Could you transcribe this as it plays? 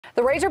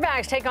The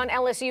Razorbacks take on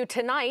LSU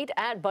tonight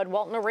at Bud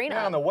Walton Arena.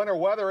 Yeah, and the winter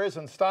weather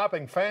isn't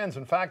stopping fans.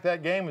 In fact,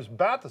 that game is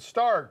about to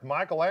start.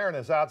 Michael Aaron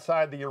is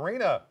outside the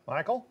arena.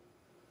 Michael?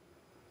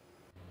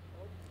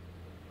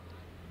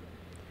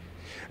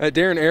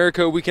 Darren,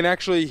 Erica, we can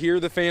actually hear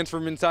the fans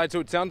from inside,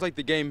 so it sounds like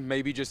the game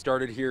maybe just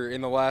started here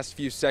in the last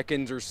few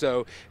seconds or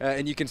so.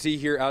 And you can see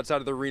here outside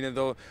of the arena,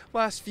 the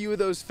last few of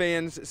those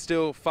fans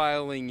still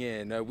filing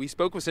in. We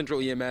spoke with Central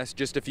EMS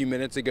just a few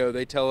minutes ago.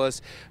 They tell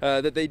us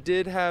that they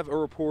did have a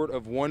report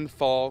of one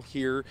fall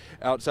here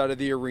outside of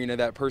the arena.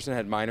 That person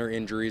had minor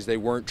injuries. They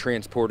weren't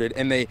transported,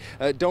 and they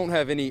don't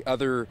have any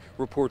other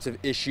reports of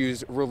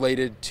issues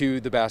related to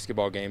the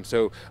basketball game.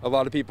 So a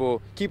lot of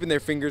people keeping their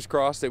fingers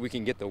crossed that we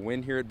can get the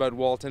win here at Bud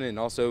Walton and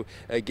also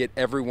get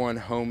everyone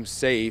home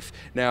safe.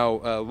 Now,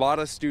 a lot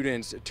of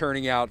students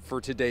turning out for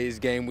today's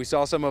game. We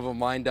saw some of them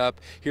lined up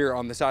here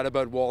on the side of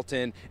Bud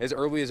Walton as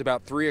early as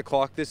about 3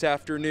 o'clock this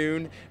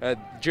afternoon.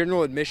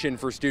 General admission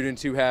for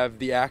students who have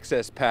the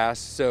access pass.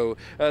 So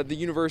the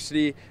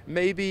university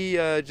may be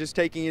just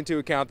taking into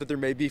account that there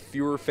may be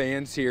fewer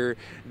fans here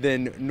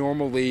than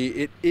normally.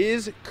 It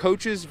is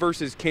Coaches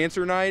versus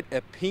Cancer Night,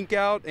 a pink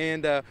out,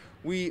 and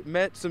we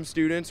met some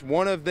students,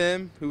 one of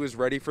them who was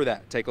ready for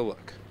that. Take a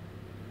look.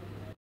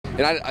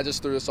 And I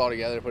just threw this all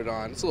together to put it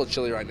on. It's a little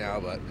chilly right now,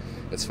 but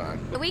it's fine.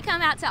 We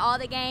come out to all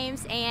the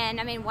games,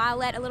 and I mean, why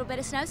let a little bit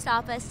of snow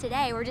stop us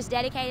today? We're just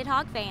dedicated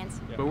Hog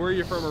fans. But where are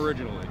you from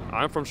originally?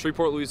 I'm from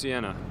Shreveport,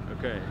 Louisiana.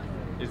 Okay.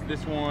 Is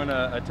this one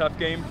a tough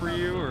game for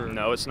you? Or?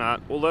 No, it's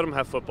not. We'll let them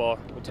have football.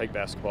 We'll take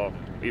basketball,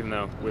 even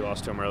though we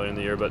lost to them earlier in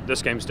the year. But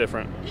this game's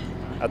different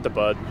at the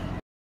Bud.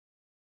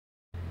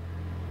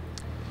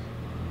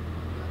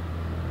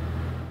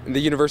 The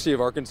University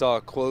of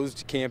Arkansas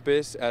closed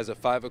campus as of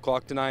 5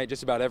 o'clock tonight.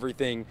 Just about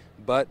everything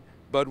but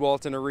Bud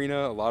Walton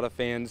Arena. A lot of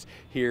fans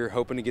here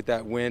hoping to get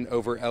that win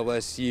over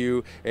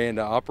LSU, and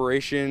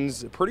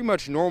operations pretty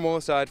much normal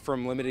aside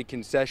from limited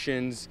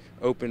concessions,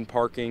 open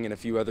parking, and a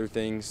few other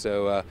things.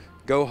 So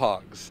go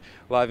Hogs.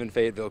 Live in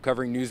Fayetteville,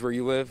 covering news where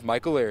you live,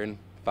 Michael Aaron,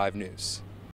 5 News.